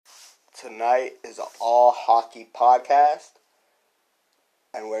Tonight is an all hockey podcast,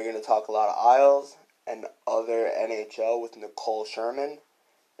 and we're going to talk a lot of Isles and other NHL with Nicole Shirman.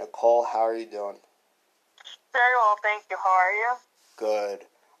 Nicole, how are you doing? Very well, thank you. How are you? Good.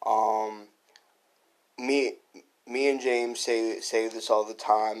 Me and James say this all the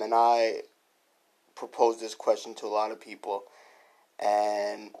time, and I propose this question to a lot of people.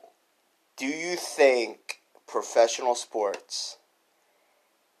 And do you think professional sports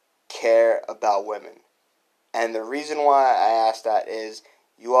care about women? And the reason why I ask that is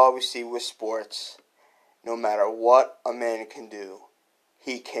you always see with sports, no matter what a man can do,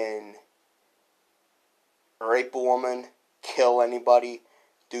 he can rape a woman, kill anybody,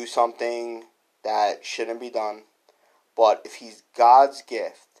 do something that shouldn't be done. But if he's God's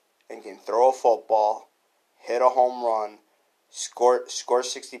gift and can throw a football, hit a home run, score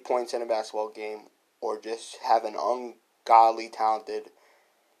 60 points in a basketball game, or just have an ungodly talented,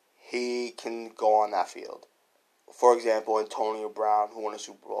 he can go on that field. For example, Antonio Brown, who won a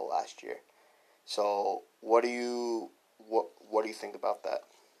Super Bowl last year. So, what do you think about that?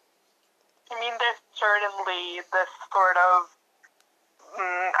 I mean, there's certainly this sort of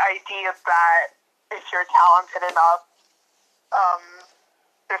idea that if you're talented enough,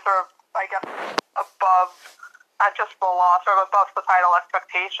 you're sort of, I guess, above not just the law, sort of above societal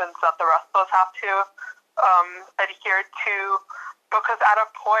expectations that the rest of us have to adhere to. Because at a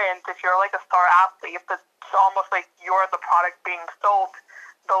point, if you're like a star athlete, it's almost like you're the product being sold.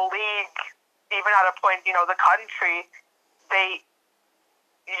 The league, even at a point, the country,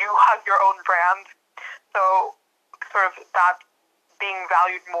 you have your own brand. So sort of that being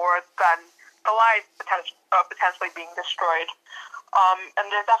valued more than the lives potentially being destroyed. And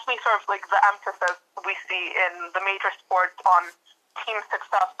there's definitely sort of like the emphasis we see in the major sports on team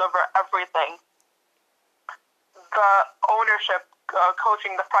success over everything. The ownership,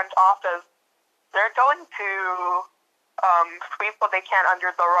 coaching, the front office, they're going to sweep what they can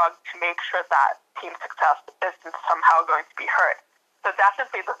under the rug to make sure that team success isn't somehow going to be hurt. So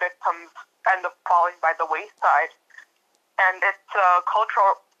definitely the victims end up falling by the wayside. And it's a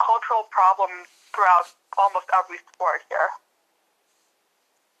cultural problem throughout almost every sport here.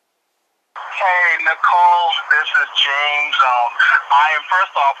 Hey, Nicole, this is James.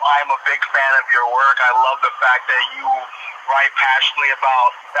 First off, I'm a big fan of your work. I love the fact that you write passionately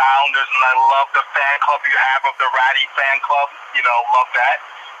about the Islanders, and I love the fan club you have of the Ratty fan club. Love that.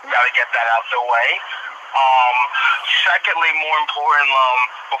 Gotta get that out the way. Secondly, more important,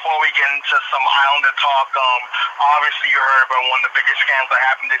 before we get into some Islander talk, obviously you heard about one of the biggest scandals that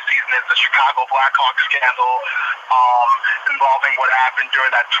happened this season is the Chicago Blackhawks scandal, involving what happened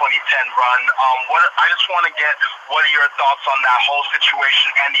during that 2010 run. I just want to get what are your thoughts on that whole situation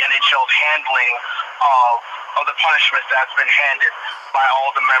and the NHL's handling of the punishment that's been handed by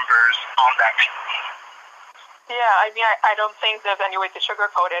all the members on that team. Yeah, I mean, I don't think there's any way to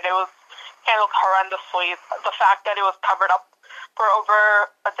sugarcoat it. It was handled horrendously. The fact that it was covered up for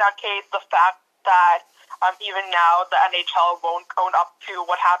over a decade, the fact that even now the NHL won't own up to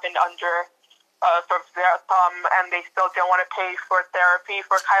what happened under sort of their thumb, and they still don't want to pay for therapy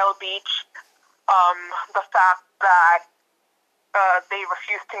for Kyle Beach. The fact that they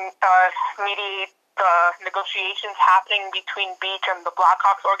refuse to mediate the negotiations happening between Beach and the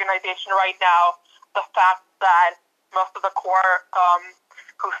Blackhawks organization right now. The fact that most of the core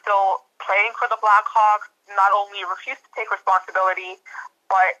who's still playing for the Blackhawks not only refused to take responsibility,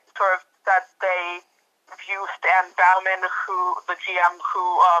 but sort of said they view Stan Bauman, the GM, who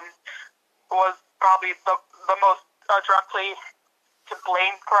was probably the most directly to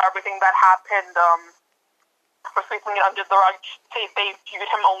blame for everything that happened, for sweeping it under the rug. They viewed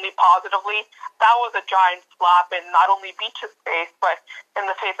him only positively. That was a giant slap in not only Beach's face, but in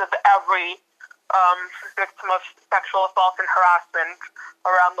the face of every victim of sexual assault and harassment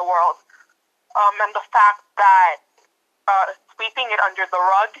around the world. And the fact that sweeping it under the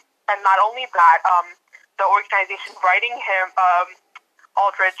rug, and not only that, the organization writing him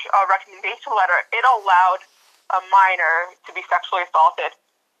Aldridge a recommendation letter, it allowed a minor to be sexually assaulted.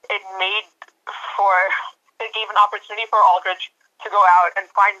 It gave an opportunity for Aldridge to go out and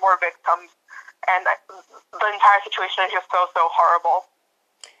find more victims, and the entire situation is just so horrible.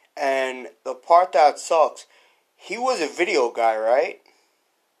 And the part that sucks, he was a video guy, right?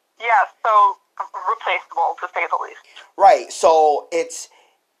 Yeah, so replaceable, to say the least. Right, so it's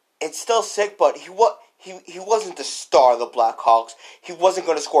still sick, but he wasn't the star of the Blackhawks. He wasn't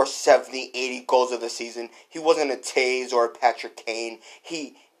going to score 70, 80 goals of the season. He wasn't a Taves or a Patrick Kane.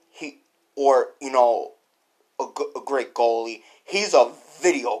 A great goalie. He's a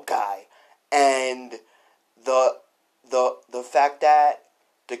video guy. And the fact that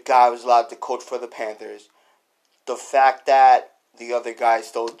the guy was allowed to coach for the Panthers. The fact that the other guy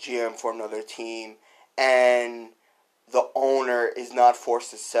still GM for another team and the owner is not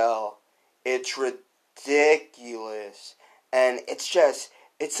forced to sell. It's ridiculous. And it's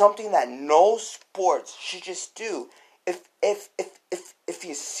something that no sports should just do. If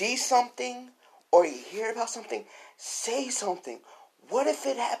you see something or you hear about something, say something. What if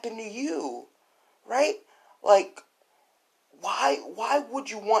it happened to you? Right? Like, why would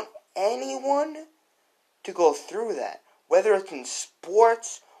you want anyone to go through that? Whether it's in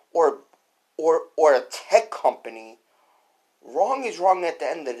sports or a tech company, wrong is wrong at the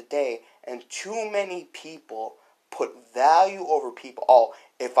end of the day, and too many people put value over people. Oh,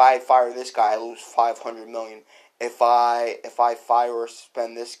 if I fire this guy, I lose $500 million. If I fire or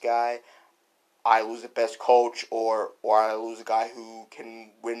suspend this guy, I lose the best coach, or I lose a guy who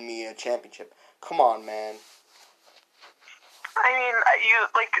can win me a championship. Come on, man. I mean,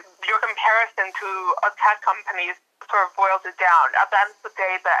 your comparison to a tech company sort of boils it down. At the end of the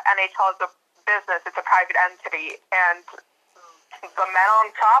day, the NHL is a business; it's a private entity, and the men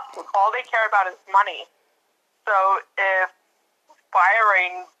on top, all they care about is money. So if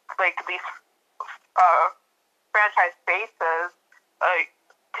firing these franchise bases, like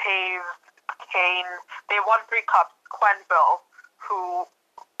Taves, Kane, they won 3 cups. Quenneville, who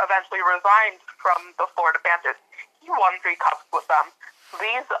eventually resigned from the Florida Panthers, he won 3 cups with them.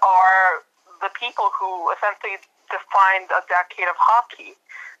 These are the people who essentially defined a decade of hockey.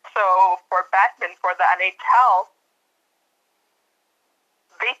 So for Bettman, for the NHL,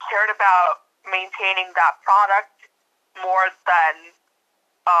 they cared about maintaining that product more than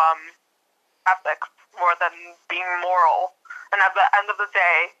ethics, more than being moral. And at the end of the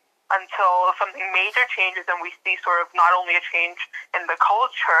day, until something major changes and we see sort of not only a change in the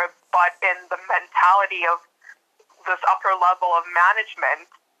culture, but in the mentality of this upper level of management,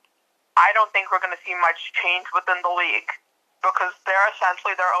 I don't think we're going to see much change within the league, because they're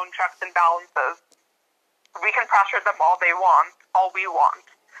essentially their own checks and balances. We can pressure them all we want,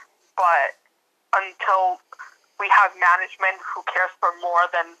 but until we have management who cares for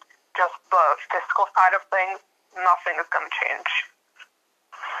more than just the fiscal side of things, nothing is going to change.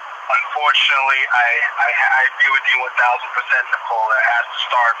 Unfortunately, I agree with you 1,000%, Nicole. It has to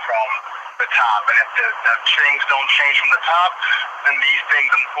start from the top, and if the things don't change from the top, then these things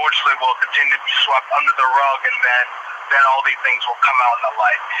unfortunately will continue to be swept under the rug, and then all these things will come out in the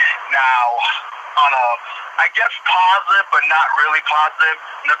light. Now, on a, I guess, positive, but not really positive,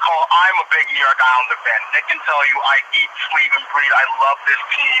 Nicole, I'm a big New York Islander fan. Nick can tell you I eat, sleep, and breathe. I love this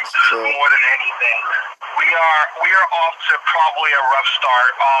team more than anything. We are off to probably a rough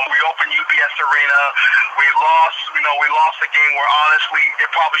start. We opened UBS Arena. We lost a game where honestly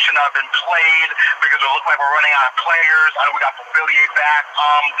it probably should not have been played because it looked like we're running out of players. I know we got Pavilier back.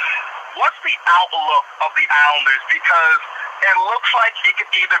 What's the outlook of the Islanders? Because it looks like it could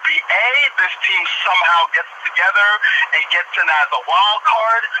either be A, this team somehow gets together and gets in as a wild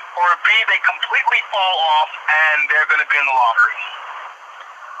card, or B, they completely fall off and they're going to be in the lottery.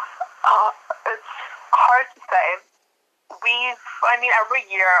 It's hard to say. Every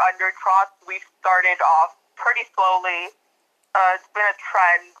year under Trotz, we've started off pretty slowly. It's been a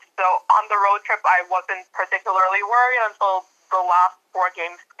trend. So on the road trip, I wasn't particularly worried until the last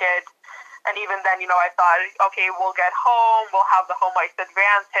 4-game skid. And even then, I thought, okay, we'll get home, we'll have the home ice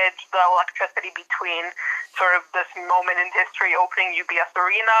advantage, the electricity between sort of this moment in history opening UBS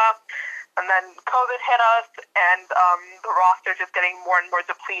Arena. And then COVID hit us, and the roster just getting more and more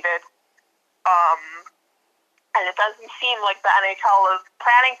depleted. And it doesn't seem like the NHL is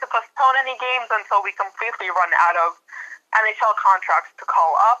planning to postpone any games until we completely run out of NHL contracts to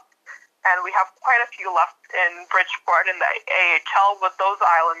call up. And we have quite a few left in Bridgeport in the AHL with those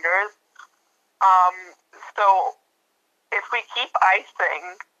Islanders. So if we keep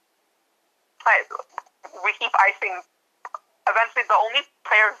icing, eventually the only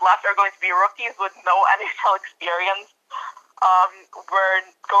players left are going to be rookies with no NHL experience. We're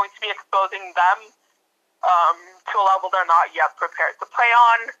going to be exposing them to a level they're not yet prepared to play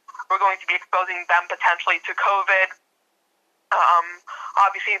on. We're going to be exposing them potentially to COVID.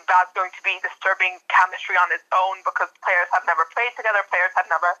 Obviously, that's going to be disturbing chemistry on its own because players have never played together. Players have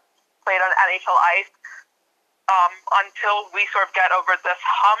never played on NHL ice. Until we sort of get over this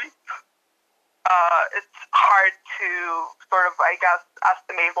hump, it's hard to sort of, I guess,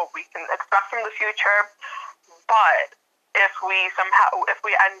 estimate what we can expect from the future. But if we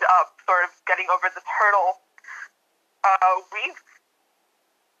end up sort of getting over this hurdle, we've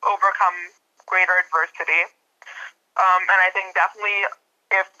overcome greater adversity. And I think definitely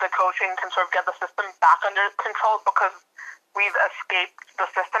if the coaching can sort of get the system back under control, because we've escaped the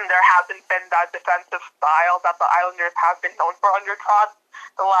system. There hasn't been that defensive style that the Islanders have been known for under Trotz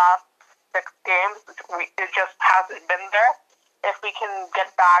the last 6 games. It just hasn't been there. If we can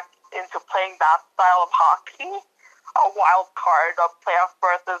get back into playing that style of hockey, a wild card, a playoff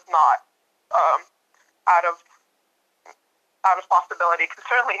berth is not out of possibility. It can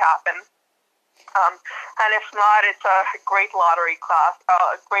certainly happen. And if not, it's a great lottery class,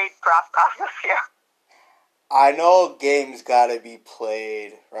 a great draft class this year. I know games gotta be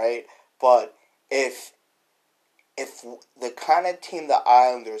played, right? But if the kind of team the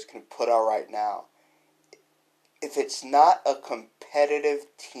Islanders can put out right now, if it's not a competitive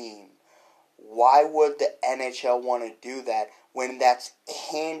team, why would the NHL want to do that when that's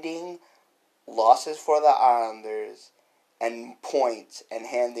handing losses for the Islanders and points and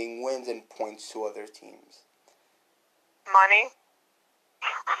handing wins and points to other teams? Money.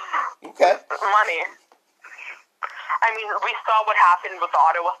 Okay. Money. I mean, we saw what happened with the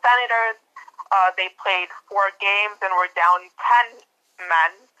Ottawa Senators. They played 4 games and were down 10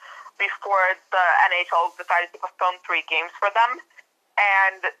 men before the NHL decided to postpone 3 games for them.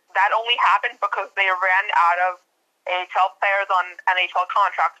 And that only happened because they ran out of AHL players on NHL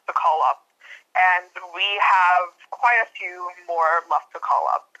contracts to call up. And we have quite a few more left to call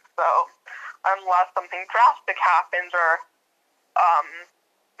up. So unless something drastic happens or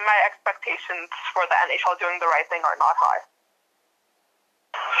my expectations for the NHL doing the right thing are not high.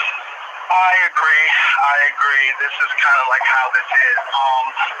 I agree. This is kind of like how this is.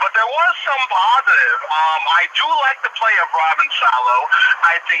 But there was some positive. I do like the play of Robin Salo.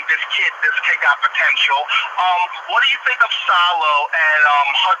 I think this kid got potential. What do you think of Salo and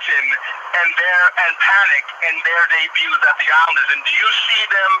Hudson and Panic and their debuts at the Islanders? And do you see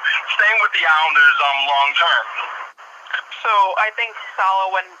them staying with the Islanders long term? So I think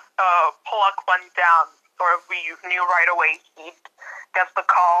Salo, when Pollock went down, sort of we knew right away he'd get the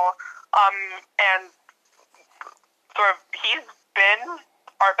call. And sort of he's been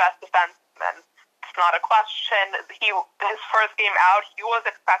our best defenseman. It's not a question. His first game out, he was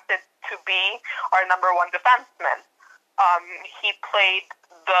expected to be our number 1 defenseman. He played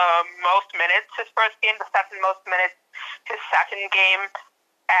the most minutes his first game, the 2nd most minutes his second game,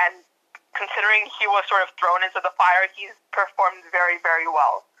 and considering he was sort of thrown into the fire, he's performed very, very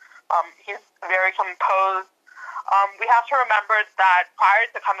well. He's very composed. We have to remember that prior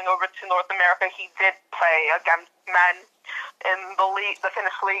to coming over to North America, he did play against men in the league, the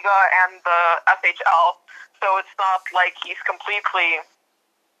Finnish Liga and the SHL. So it's not like he's completely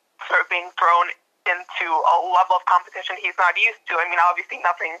sort of being thrown into a level of competition he's not used to. I mean, obviously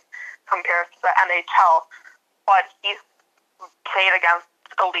nothing compares to the NHL, but he's played against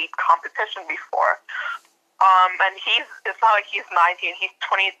elite competition before. And it's not like he's 19, he's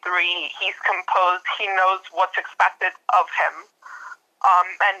 23, he's composed, he knows what's expected of him.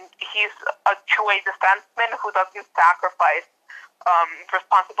 And he's a two-way defenseman who doesn't sacrifice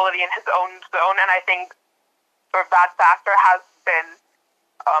responsibility in his own zone, and I think sort of that factor has been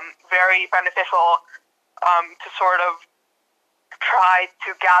very beneficial to sort of try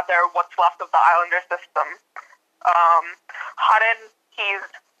to gather what's left of the Islander system. Hutton, he's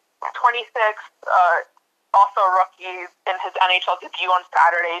 26, also a rookie in his NHL debut on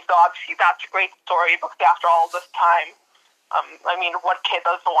Saturday, so obviously that's a great story because after all this time, I mean, what kid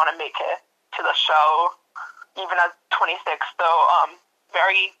doesn't want to make it to the show, even at 26, so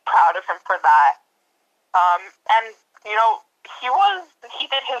very proud of him for that. And, you know, he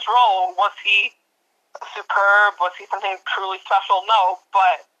did his role. Was he superb? Was he something truly special? No,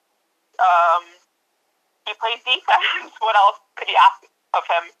 but he played defense. What else could you ask of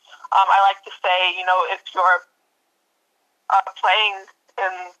him? I like to say, you know, if you're playing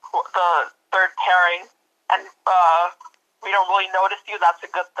in the third pairing and we don't really notice you, that's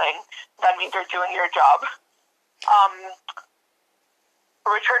a good thing. That means you're doing your job.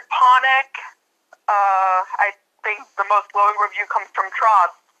 Richard Panik, I think the most glowing review comes from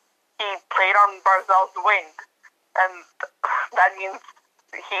Trotz. He played on Barzal's wing, and that means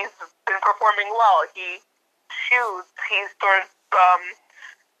he's been performing well. He shoots. He's sort of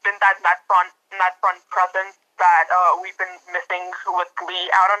been that net front presence that we've been missing with Lee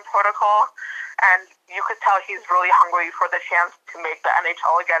out on protocol, and you could tell he's really hungry for the chance to make the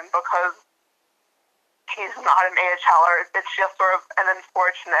NHL again because he's not an AHLer. It's just sort of an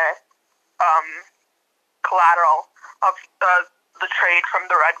unfortunate collateral of the trade from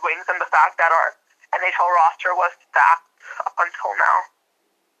the Red Wings and the fact that our NHL roster was stacked up until now.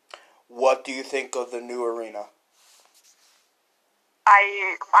 What do you think of the new arena?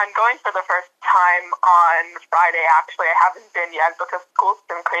 I'm going for the first time on Friday, actually. I haven't been yet because school's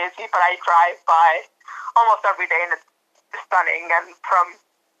been crazy, but I drive by almost every day, and it's stunning, and from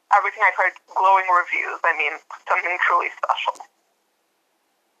everything I've heard, glowing reviews. I mean, something truly special.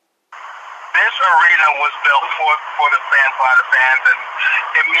 This arena was built for the fans, by the fans, and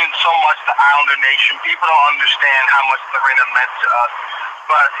it means so much to Islander Nation. People don't understand how much the arena meant to us.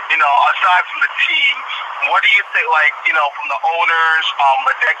 But, aside from the team, what do you think, from the owners,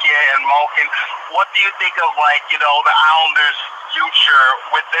 Ledecky and Malkin, what do you think of, the Islanders' future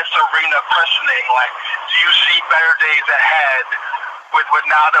with this arena christening? Do you see better days ahead with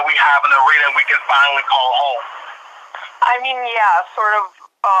now that we have an arena we can finally call home? I mean, yeah, sort of,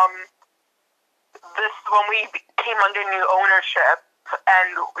 when we came under new ownership,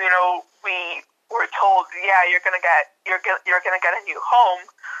 and, we were told, yeah, you're gonna get a new home,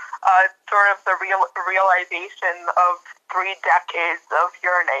 sort of the realization of 3 decades of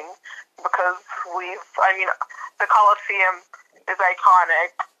yearning, because the Coliseum is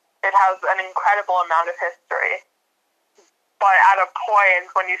iconic. It has an incredible amount of history. But at a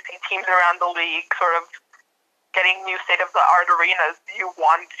point, when you see teams around the league sort of getting new state-of-the-art arenas, you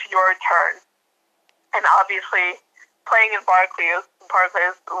want your turn. And obviously, playing in Barclays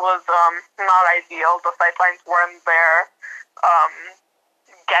was not ideal. The sightlines weren't there.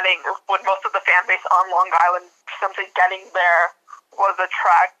 With most of the fan base on Long Island, simply getting there was a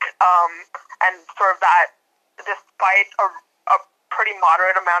trek. And sort of that, despite a pretty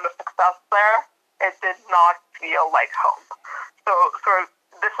moderate amount of success there, it did not feel like home. So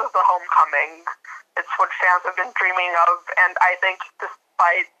this is the homecoming. It's what fans have been dreaming of, and I think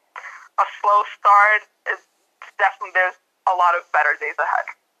despite a slow start, there's a lot of better days ahead.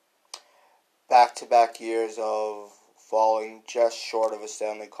 Back-to-back years of falling just short of a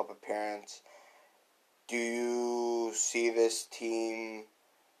Stanley Cup appearance. Do you see this team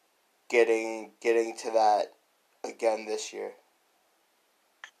getting to that again this year?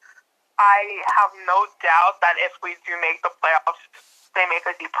 I have no doubt that if we do make the playoffs, they make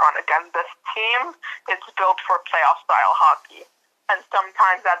a deep run again. This team is built for playoff-style hockey, and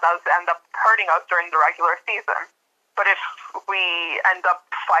sometimes that does end up hurting us during the regular season. But if we end up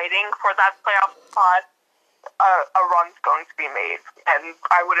fighting for that playoff spot, a run's going to be made, and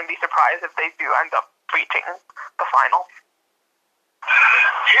I wouldn't be surprised if they do end up reaching the finals.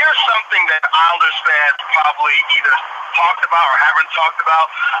 Here's something that Islanders fans probably either talked about or haven't talked about.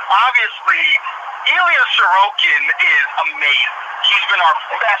 Obviously, Ilya Sorokin is amazing. He's been our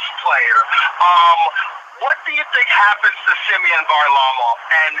best player. What do you think happens to Semyon Varlamov?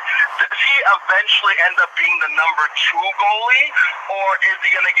 And does he eventually end up being the number 2 goalie, or is he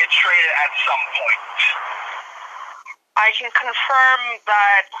going to get traded at some point? I can confirm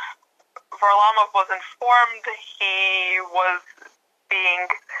that Varlamov was informed he was being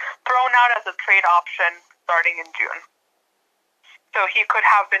thrown out as a trade option starting in June. So he could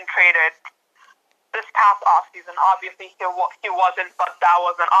have been traded this past offseason. Obviously, he wasn't, but that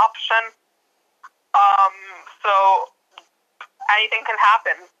was an option. So anything can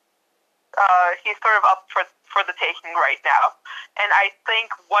happen. He's sort of up for the taking right now. And I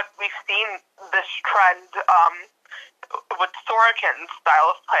think what we've seen, this trend with Sorokin's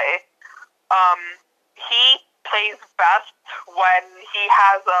style of play, he plays best when he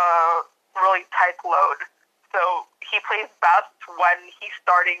has a really tight load. So he plays best when he's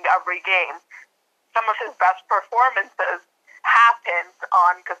starting every game. Some of his best performances happen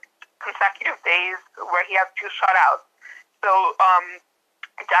on consecutive days where he has 2 shutouts. So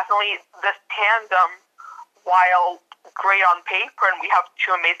definitely this tandem, while great on paper and we have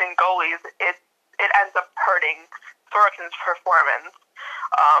 2 amazing goalies, it ends up hurting Sorokin's performance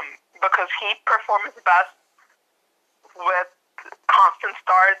because he performs best with constant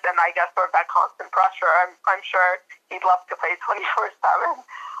starts and I guess sort of that constant pressure. I'm sure he'd love to play 24/7.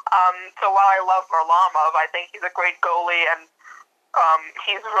 So while I love Varlamov, I think he's a great goalie and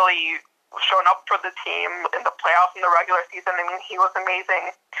he's really shown up for the team in the playoffs in the regular season. I mean, he was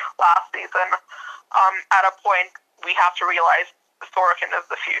amazing last season. At a point, we have to realize Sorokin is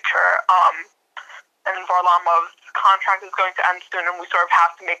the future. And Varlamov's contract is going to end soon, and we sort of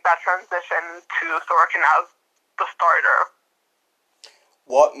have to make that transition to Sorokin as the starter.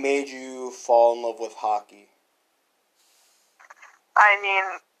 What made you fall in love with hockey? I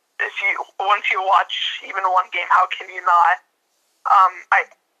mean, once you watch even one game, how can you not? I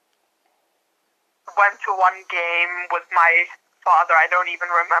went to one game with my father. I don't even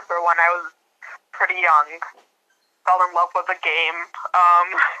remember, when I was pretty young. Fell in love with the game.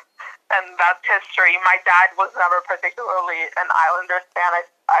 And that's history. My dad was never particularly an Islanders fan.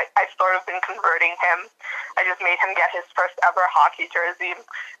 I've sort of been converting him. I just made him get his first ever hockey jersey.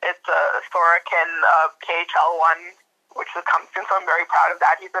 It's a Sorokin KHL one, which will come soon, so I'm very proud of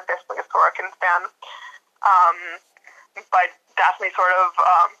that. He's officially a Sorokin fan. but definitely sort of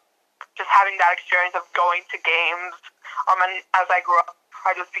just having that experience of going to games. And as I grew up,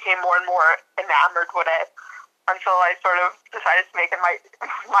 I just became more and more enamored with it until I sort of decided to make it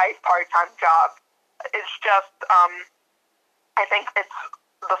my part-time job. It's just, I think it's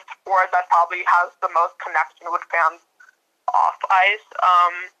the sport that probably has the most connection with fans off ice,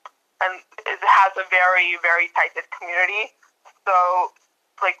 and it has a very, very tight-knit community. So,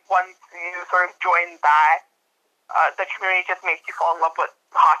 like, once you sort of join that, the community just makes you fall in love with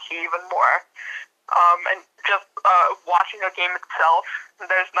hockey even more. And just watching a game itself,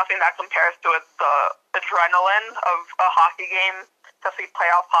 there's nothing that compares to it. The adrenaline of a hockey game, especially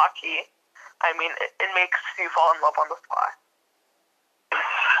playoff hockey, I mean, it makes you fall in love on the spot.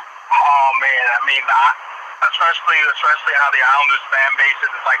 Oh man, I mean, especially how the Islanders fan base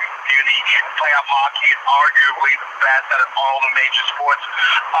is, it's like a community. Playoff hockey is arguably the best out of all the major sports.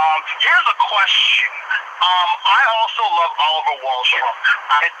 Here's a question. I also love Oliver Wahlstrom.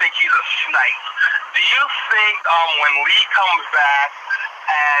 I think he's a snipe. Do you think when Lee comes back,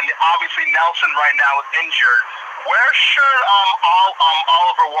 and obviously Nelson right now is injured, where should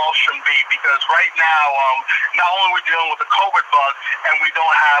Oliver Wahlstrom be? Because right now, not only are we dealing with the COVID bug, and we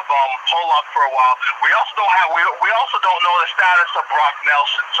don't have Pollock for a while, we also don't know the status of Brock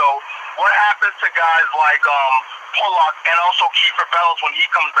Nelson. So what happens to guys like Pollock and also Kiefer Bellows when he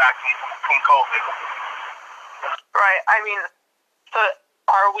comes back from COVID? Right. I mean, so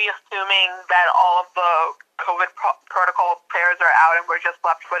are we assuming that all of the COVID protocol players are out and we're just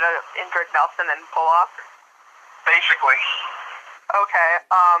left with an injured Nelson and Pollock? Basically. Okay.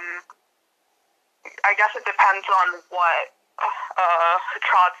 I guess it depends on what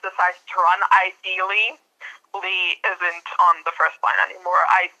Trotz decides to run. Ideally, Lee isn't on the first line anymore.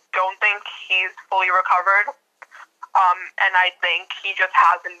 I don't think he's fully recovered. And I think he just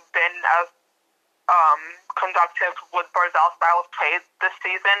hasn't been as conductive with Barzal's style of play this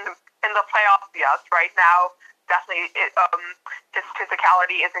season. In the playoffs, yes. Right now, definitely his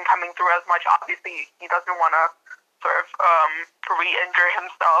physicality isn't coming through as much. Obviously, he doesn't want to sort of re-injure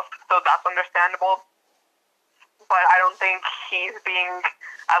himself, so that's understandable. But I don't think he's being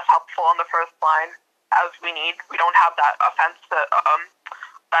as helpful on the first line as we need. We don't have that offense,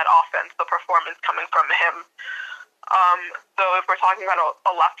 that offense, the performance coming from him. So if we're talking about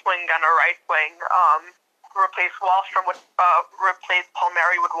a left wing and a right wing, replace Wahlstrom with replace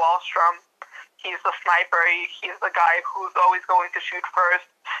Palmieri with Wahlstrom. He's the sniper. He's the guy who's always going to shoot first.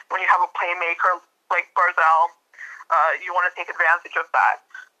 When you have a playmaker like Barzal, you want to take advantage of that.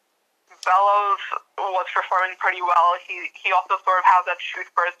 Bellows was performing pretty well. He also sort of has that shoot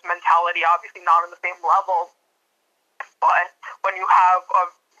first mentality. Obviously not on the same level, but when you have a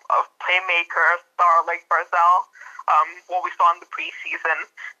playmaker, a star like Barzal, what we saw in the preseason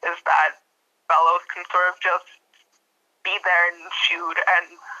is that Bellows can sort of just be there and shoot,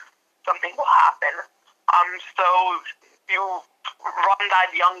 and something will happen. So you run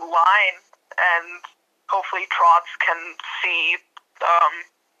that young line, and hopefully Trotz can see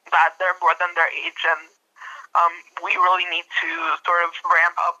that they're more than their age, and we really need to sort of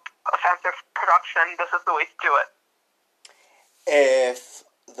ramp up offensive production. This is the way to do it. If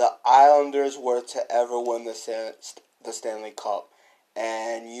the Islanders were to ever win the Stanley Cup,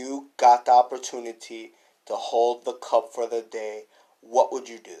 and you got the opportunity to hold the cup for the day, what would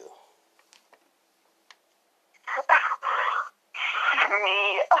you do?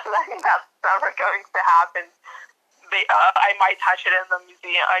 Me, I think that's never going to happen. I might touch it in the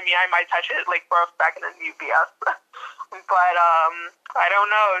museum. I mean, I might touch it like for a second in UBS, but I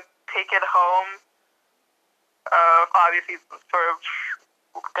don't know. Take it home. Obviously, sort of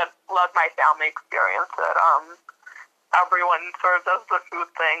let my family experience it. Everyone sort of does the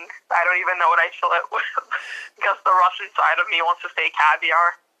food thing. I don't even know what I fill it with. Because the Russian side of me wants to say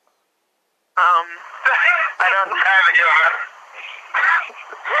caviar. I don't know. Caviar.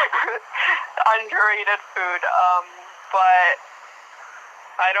 Underrated food. But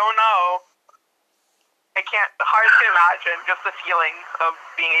I don't know. Hard to imagine. Just the feeling of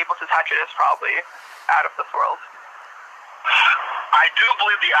being able to touch it is probably out of this world. I do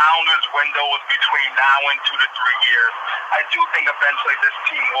believe the Islanders' window is between now and 2 to 3 years. I do think eventually this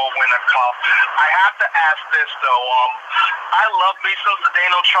team will win a cup. I have to ask this, though. I love Miso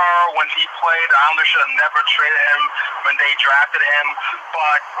Zdeno Chara when he played. The Islanders should have never traded him when they drafted him.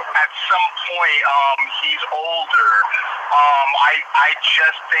 But at some point, he's older. I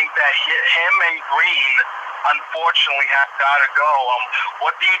just think that him and Green, unfortunately, have got to go.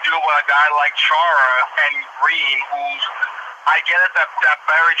 What do you do with a guy like Chara and Green, who's, I get it, that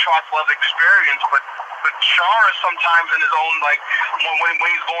Barry Trotz loves experience, but the charge sometimes in his own, like, when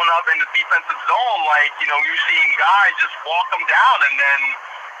he's going up in the defensive zone, like, you're seeing guys just walk him down, and then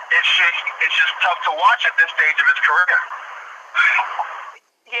it's just tough to watch at this stage of his career.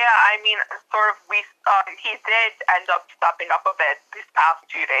 Yeah, I mean, sort of, he did end up stepping up a bit these past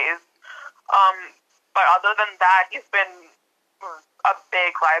 2 days. But other than that, he's been a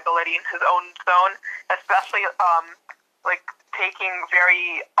big liability in his own zone, especially, like, taking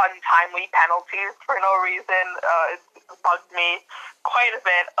very untimely penalties for no reason. It bugged me quite a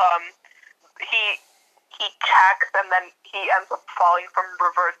bit. He checks, and then he ends up falling from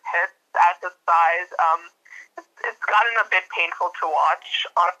reverse hits at his size. It's gotten a bit painful to watch,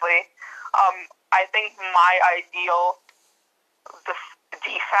 honestly. I think my ideal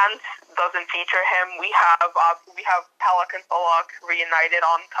defense doesn't feature him. We have Pelicans reunited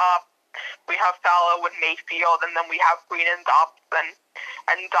on top. We have Fowler with Mayfield, and then we have Green and Dobson.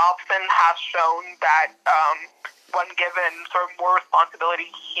 And Dobson has shown that when given sort of more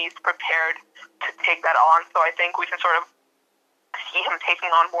responsibility, he's prepared to take that on. So I think we can sort of see him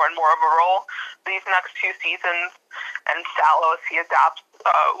taking on more and more of a role these next 2 seasons. And Sallow, as he adapts,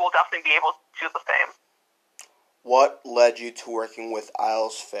 will definitely be able to do the same. What led you to working with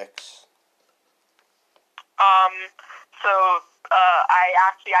Isles Fix?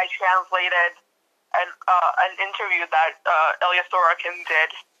 I translated an interview that Ilya Sorokin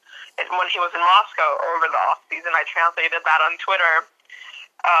did when he was in Moscow over the off season. I translated that on Twitter,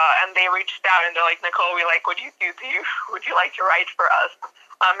 and they reached out and they're like, "Nicole, we like what you do. Would you like to write for us?"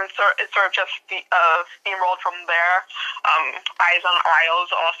 And it sort of just steamrolled from there. Eyes on Isles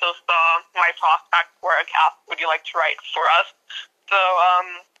also saw my prospect for a cast. Would you like to write for us? So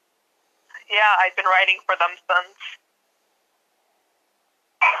I've been writing for them since.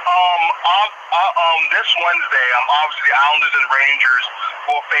 This Wednesday, obviously the Islanders and Rangers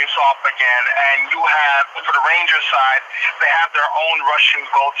will face off again, and you have, for the Rangers side, they have their own Russian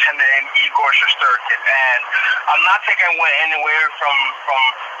goaltender in Igor Shesterkin, and I'm not taking away from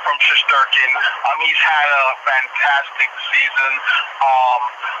Shesterkin. He's had a fantastic season.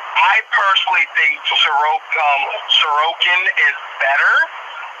 I personally think Sorokin is better.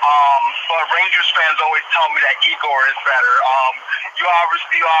 But Rangers fans always tell me that Igor is better. You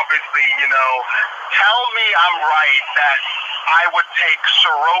obviously, tell me I'm right that I would take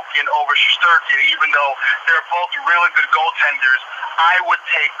Sorokin over Shesterkin, even though they're both really good goaltenders. I would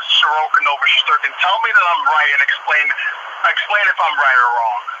take Sorokin over Shesterkin. Tell me that I'm right and explain if I'm right or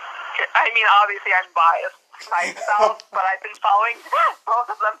wrong. I mean, obviously I'm biased myself, but I've been following both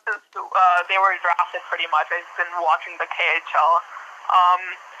of them since they were drafted pretty much. I've been watching the KHL.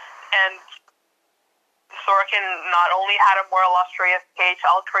 And Sorokin not only had a more illustrious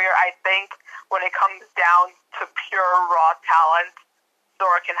KHL career, I think when it comes down to pure raw talent,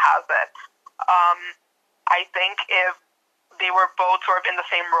 Sorokin has it. I think if they were both sort of in the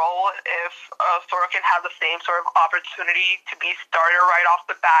same role, if Sorokin had the same sort of opportunity to be starter right off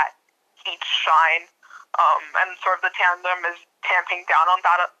the bat, he'd shine. And sort of the tandem is tamping down on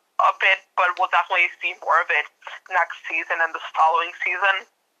that a bit, but we'll definitely see more of it next season and the following season.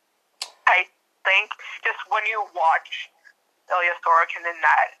 I think just when you watch Ilya Sorokin in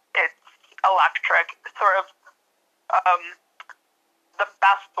net, it's electric. Sort of the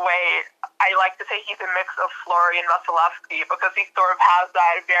best way, I like to say he's a mix of Fleury and Vasilevsky, because he sort of has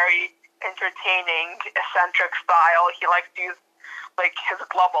that very entertaining, eccentric style. He likes to use his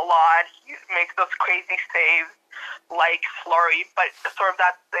glove a lot. He makes those crazy saves like Fleury, but sort of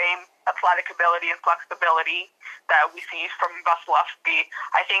that same athletic ability and flexibility that we see from Vasilevsky.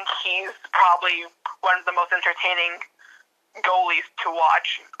 I think he's probably one of the most entertaining goalies to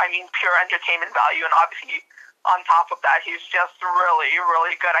watch. I mean, pure entertainment value, and obviously on top of that, he's just really,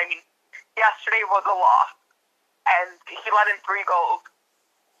 really good. I mean, yesterday was a loss, and he let in 3 goals,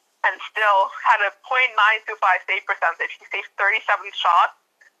 and still had a .925 save percentage. He saved 37 shots,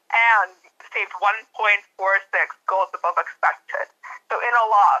 and saved 1.46 goals above expected. So in a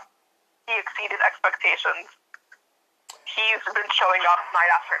loss, he exceeded expectations. He's been showing up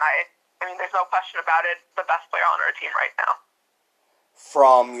night after night. I mean, there's no question about it. The best player on our team right now.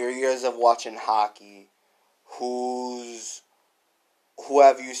 From your years of watching hockey, who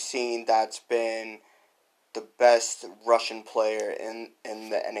have you seen that's been the best Russian player in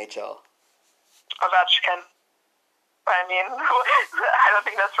the NHL? Ovechkin. I mean, I don't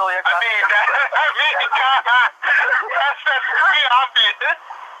think that's really a question. That's pretty obvious.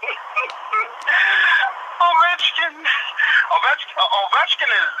 Ovechkin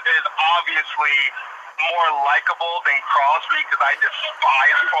is obviously more likable than Crosby, because I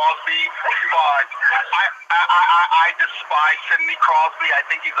despise Crosby, but I despise Sidney Crosby. I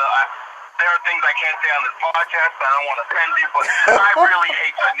think he's there are things I can't say on this podcast. I don't want to offend you, but I really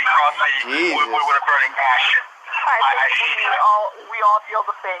hate Sidney Crosby with a burning passion. I think we all feel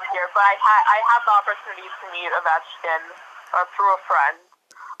the same here, but I had the opportunity to meet Ovechkin through a friend,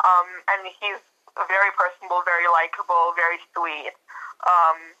 and he's very personable, very likable, very sweet.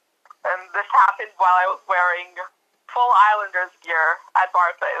 And this happened while I was wearing full Islanders gear at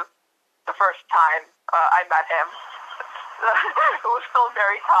Barclays the first time I met him. It was still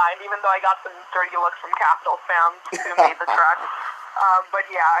very kind, even though I got some dirty looks from Capitals fans who made the trek. But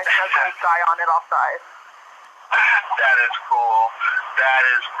yeah, I think a great guy on and off the ice. That is cool. That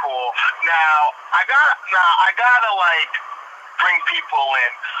is cool. Now I gotta bring people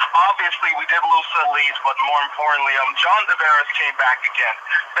in. Obviously, we did lose to the Leafs, but more importantly, John Tavares came back again.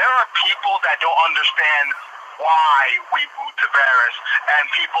 There are people that don't understand why we booed Tavares, and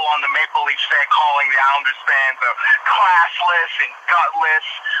people on the Maple Leafs fan calling the Islanders fans classless and gutless.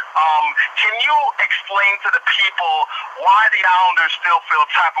 Can you explain to the people why the Islanders still feel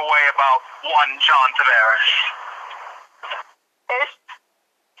type of way about one John Tavares?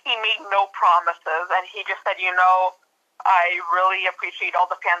 He made no promises, and he just said, I really appreciate all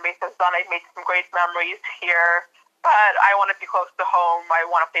the fan base has done. I've made some great memories here, but I want to be close to home. I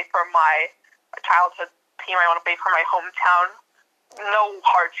want to play for my childhood team. I want to play for my hometown. No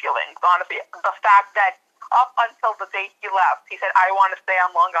hard feelings, honestly. The fact that up until the day he left, he said, I want to stay on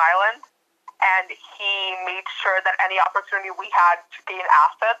Long Island, and he made sure that any opportunity we had to gain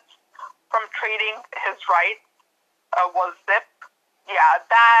assets from trading his rights was zipped. Yeah,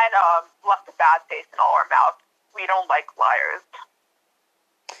 that left a bad taste in all our mouths. We don't like liars.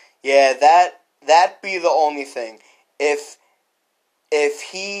 Yeah, that'd be the only thing. If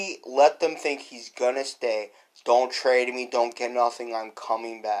he let them think he's gonna stay, don't trade me, don't get nothing, I'm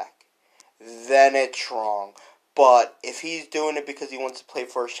coming back, then it's wrong. But if he's doing it because he wants to play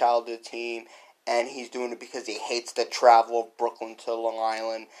for his childhood team, and he's doing it because he hates the travel of Brooklyn to Long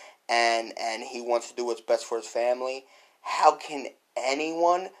Island, and he wants to do what's best for his family, how can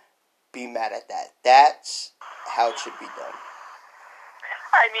anyone be mad at that? That's how it should be done.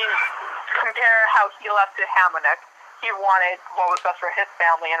 I mean, compare how he left to Hamonic. He wanted what was best for his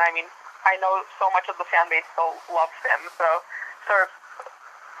family, and I mean, I know so much of the fan base still loves him, so sort of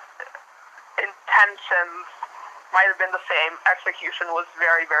intentions might have been the same. Execution was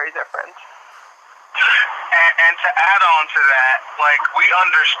very, very different. And to add on to that, we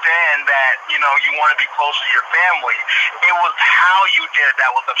understand that, you want to be close to your family. It was how you did it that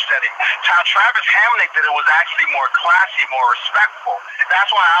was upsetting. How Travis Hamonic did it was actually more classy, more respectful.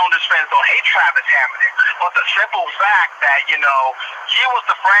 That's why Islanders fans don't hate Travis Hamonic. But the simple fact that, he was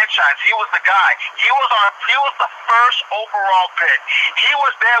the franchise, he was the guy. He was the first overall pick. He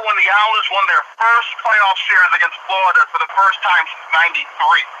was there when the Islanders won their first playoff series against Florida for the first time since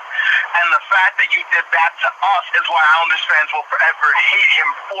 '93. And the fact that you did that to us is why Islanders fans will forever hate him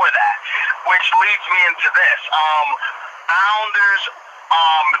for that. Which leads me into this. Islanders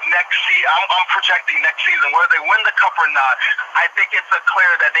next season, I'm projecting next season, whether they win the cup or not, I think it's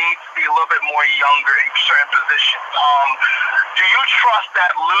clear that they need to be a little bit more younger in certain positions. Do you trust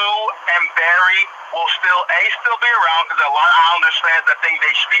that Lou and Barry will still be around, because there are a lot of Islanders fans that think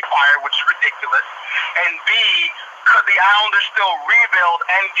they should be fired, which is ridiculous, and B, could the Islanders still rebuild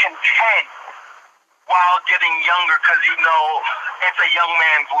and contend while getting younger, because it's a young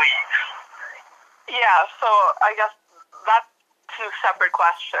man's league? Yeah, so I guess that's two separate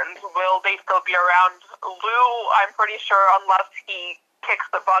questions. Will they still be around? Lou, I'm pretty sure, unless he kicks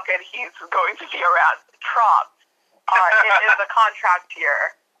the bucket, he's going to be around. Trump, it is a contract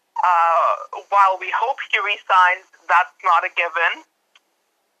year. While we hope he resigns, that's not a given.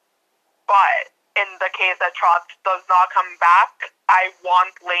 But in the case that Trotz does not come back, I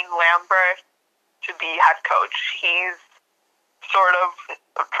want Lane Lambert to be head coach. He's sort of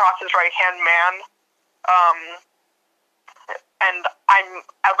Trotz's right-hand man. And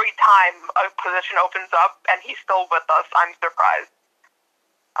every time a position opens up and he's still with us, I'm surprised.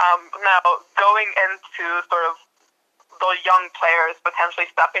 Now, going into sort of the young players potentially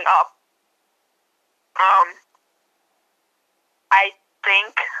stepping up, I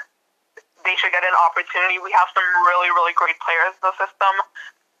think they should get an opportunity. We have some really, really great players in the system.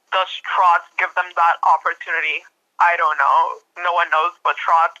 Does Trotz give them that opportunity? I don't know. No one knows but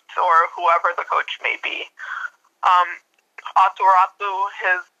Trotz or whoever the coach may be. Aturatu,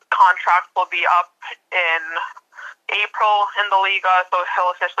 his contract will be up in April in the Liga, so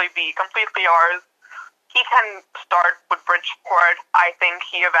he'll officially be completely ours. He can start with Bridgeport. I think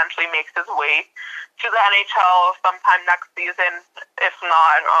he eventually makes his way to the NHL sometime next season. If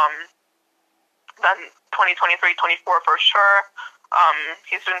not, then 2023-24 for sure.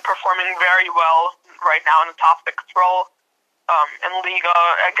 He's been performing very well right now in the top 6 role in Liga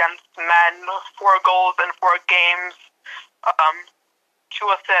against men. 4 goals in 4 games, 2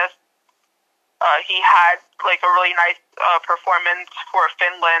 assists. He had like a really nice performance for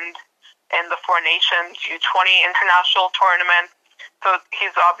Finland in the Four Nations U20 international tournament. So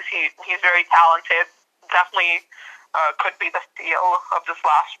he's very talented. Definitely could be the steal of this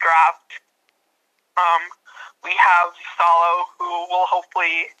last draft. We have Salo, who will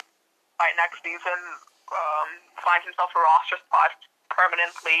hopefully by next season find himself a roster spot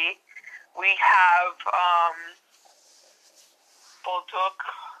permanently. We have Boltuk,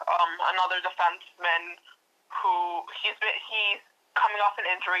 another defenseman who he's coming off an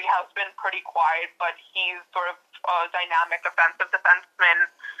injury, has been pretty quiet, but he's sort of a dynamic offensive defenseman.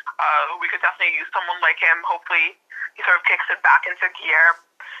 We could definitely use someone like him. Hopefully he sort of kicks it back into gear.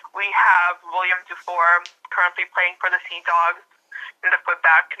 We have William Dufour, currently playing for the Sea Dogs in the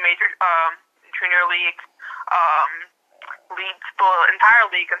Quebec Major Junior League. Leads the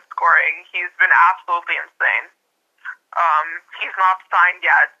entire league in scoring. He's been absolutely insane. He's not signed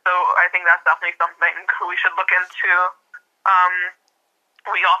yet, so I think that's definitely something we should look into.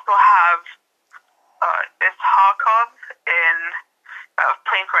 We also have Ishakov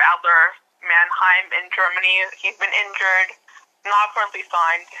playing for Adler Mannheim in Germany. He's been injured, not currently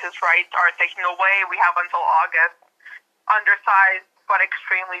signed. His rights are taken away. We have until August. Undersized, but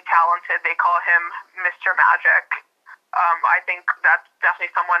extremely talented. They call him Mr. Magic. I think that's definitely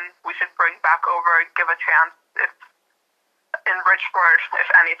someone we should bring back over, give a chance in Bridgeport, if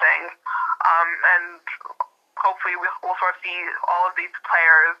anything. And hopefully we'll sort of see all of these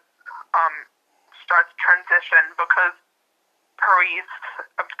players start to transition, because Parise,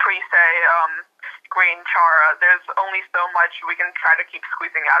 Green, Chara, there's only so much we can try to keep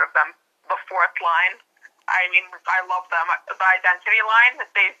squeezing out of them. The 4th line, I mean, I love them. The identity line,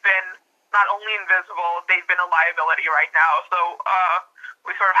 they've been not only invisible, they've been a liability right now. So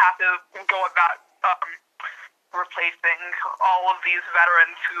we sort of have to go about replacing all of these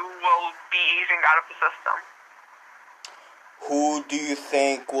veterans who will be aging out of the system. Who do you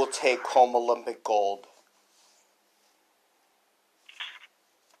think will take home Olympic gold?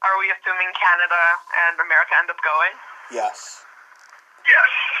 Are we assuming Canada and America end up going? Yes.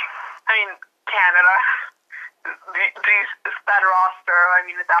 Yes. I mean, Canada, that roster, I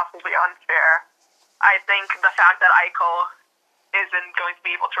mean, it's absolutely unfair. I think the fact that Eichel isn't going to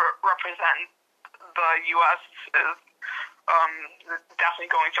be able to represent the U.S. is definitely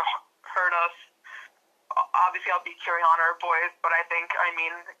going to hurt us. Obviously, I'll be cheering on our boys, but I think,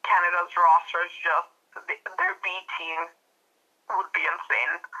 Canada's roster is just, their B team would be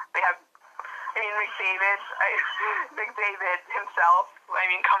insane. They have, McDavid himself,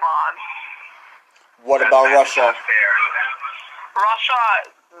 come on. What about Russia? Russia,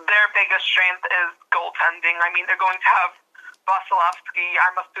 their biggest strength is goaltending. They're going to have Vasilevsky,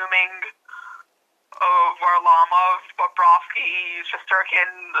 I'm assuming Varlamov, Bobrovsky,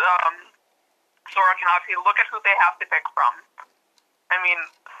 Shesterkin, Sorokin. Obviously, look at who they have to pick from.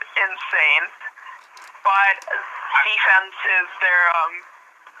 Insane. But defense is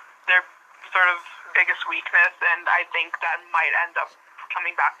their sort of biggest weakness, and I think that might end up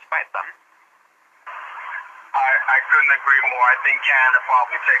coming back to bite them. I couldn't agree more. I think Canada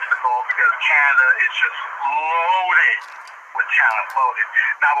probably takes the gold, because Canada is just loaded with talent, loaded.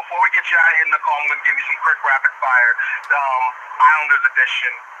 Now, before we get you out of here, Nicole, I'm going to give you some quick rapid fire. The Islanders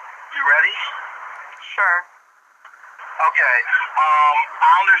edition. You ready? Sure. Okay.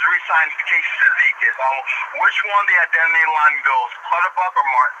 Islanders re-signed Casey Cizikas. Which one the identity line goes? Clutterbuck or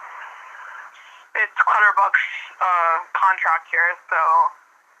Martin? It's Clutterbuck's contract here, so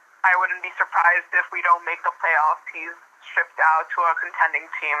I wouldn't be surprised if we don't make the playoffs. He's shipped out to a contending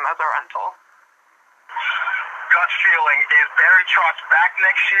team as a rental. Gut feeling, is Barry Trotz back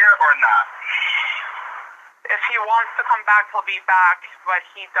next year or not? If he wants to come back, he'll be back, but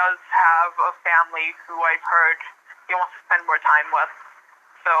he does have a family who I've heard he wants to spend more time with.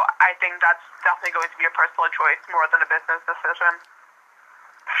 So I think that's definitely going to be a personal choice more than a business decision.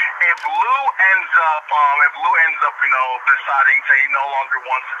 If Lou ends up, deciding to he no longer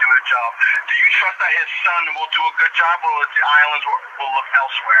wants to do the job, do you trust that his son will do a good job, or the Islands will look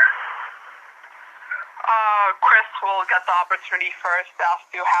elsewhere? Chris will get the opportunity first as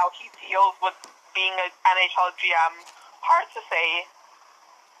to how he deals with being an NHL GM. Hard to say.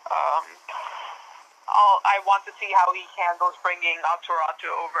 I want to see how he handles bringing Toronto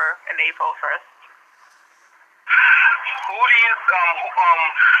over in April first. Who do you,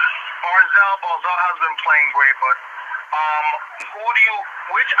 Barzal has been playing great, but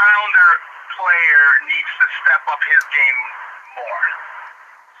which Islander player needs to step up his game more?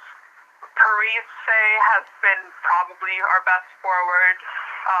 Parise has been probably our best forward.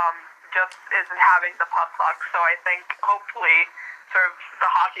 Just isn't having the puck luck. So I think hopefully sort of the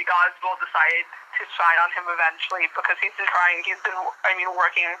hockey gods will decide to shine on him eventually because he's been trying.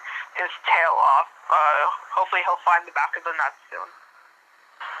 Working his tail off. Hopefully he'll find the back of the net soon.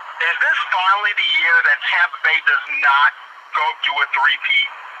 Is this finally the year that Tampa Bay does not go do a three-peat?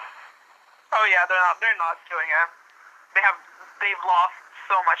 Oh yeah, they're not doing it. They've lost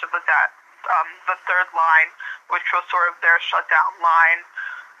so much of the debt. The third line, which was sort of their shutdown line.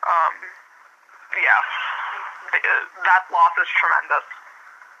 That loss is tremendous.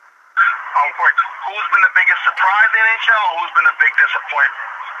 Quick, who's been the biggest surprise in NHL, or who's been the big disappointment?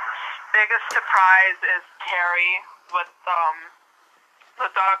 Biggest surprise is Terry with the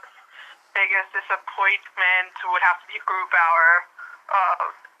Ducks. Biggest disappointment would have to be Grubauer.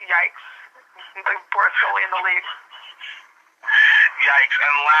 Yikes. The worst goalie in the league. Yikes.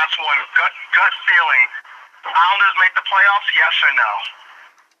 And last one, gut feeling. Islanders make the playoffs, yes or no?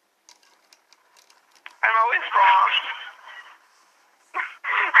 I'm always wrong.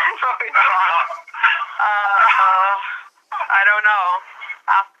 I'm always wrong. I don't know.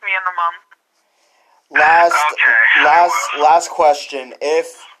 Ask me in a month. Last question.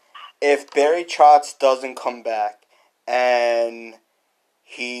 If Barry Trotz doesn't come back and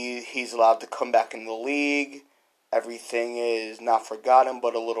he's allowed to come back in the league, everything is not forgotten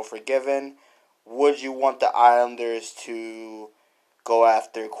but a little forgiven, would you want the Islanders to go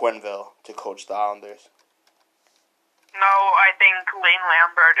after Quenneville to coach the Islanders? No, I think Lane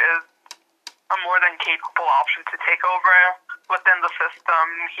Lambert is a more than capable option to take over within the system.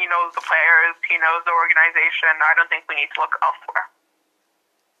 He knows the players. He knows the organization. I don't think we need to look elsewhere.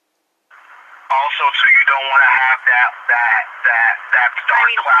 Also, too, you don't want to have that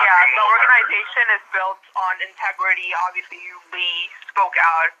the organization is built on integrity. Obviously, Lee spoke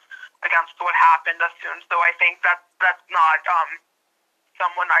out against what happened as soon, so I think that's not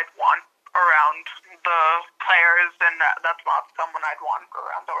someone I'd want around the players, and that's not someone I'd want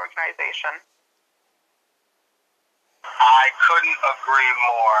around the organization. I couldn't agree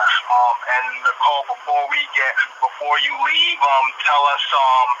more. And Nicole, before you leave, tell us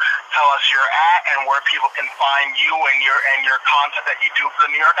your and where people can find you and your content that you do for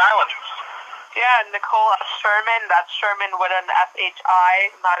the New York Islanders. Yeah, Nicole Shirman. That's Sherman with an SHI,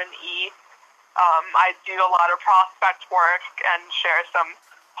 not an E. I do a lot of prospect work and share some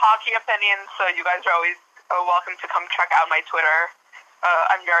hockey opinions, so you guys are always welcome to come check out my Twitter.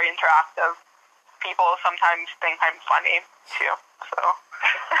 I'm very interactive. People sometimes think I'm funny, too, so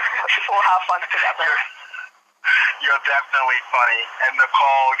we'll have fun together. You're definitely funny. And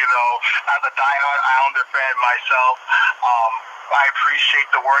Nicole, as a diehard Islander fan myself, I appreciate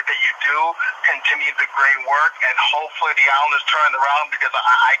the work that you do. Continue the great work, and hopefully the Islanders turn around because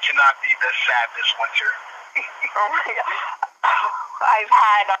I cannot be this sad this winter. Oh my God. I've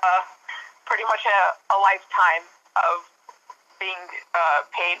had pretty much a lifetime of being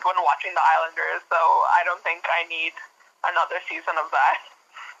paid when watching the Islanders, so I don't think I need another season of that.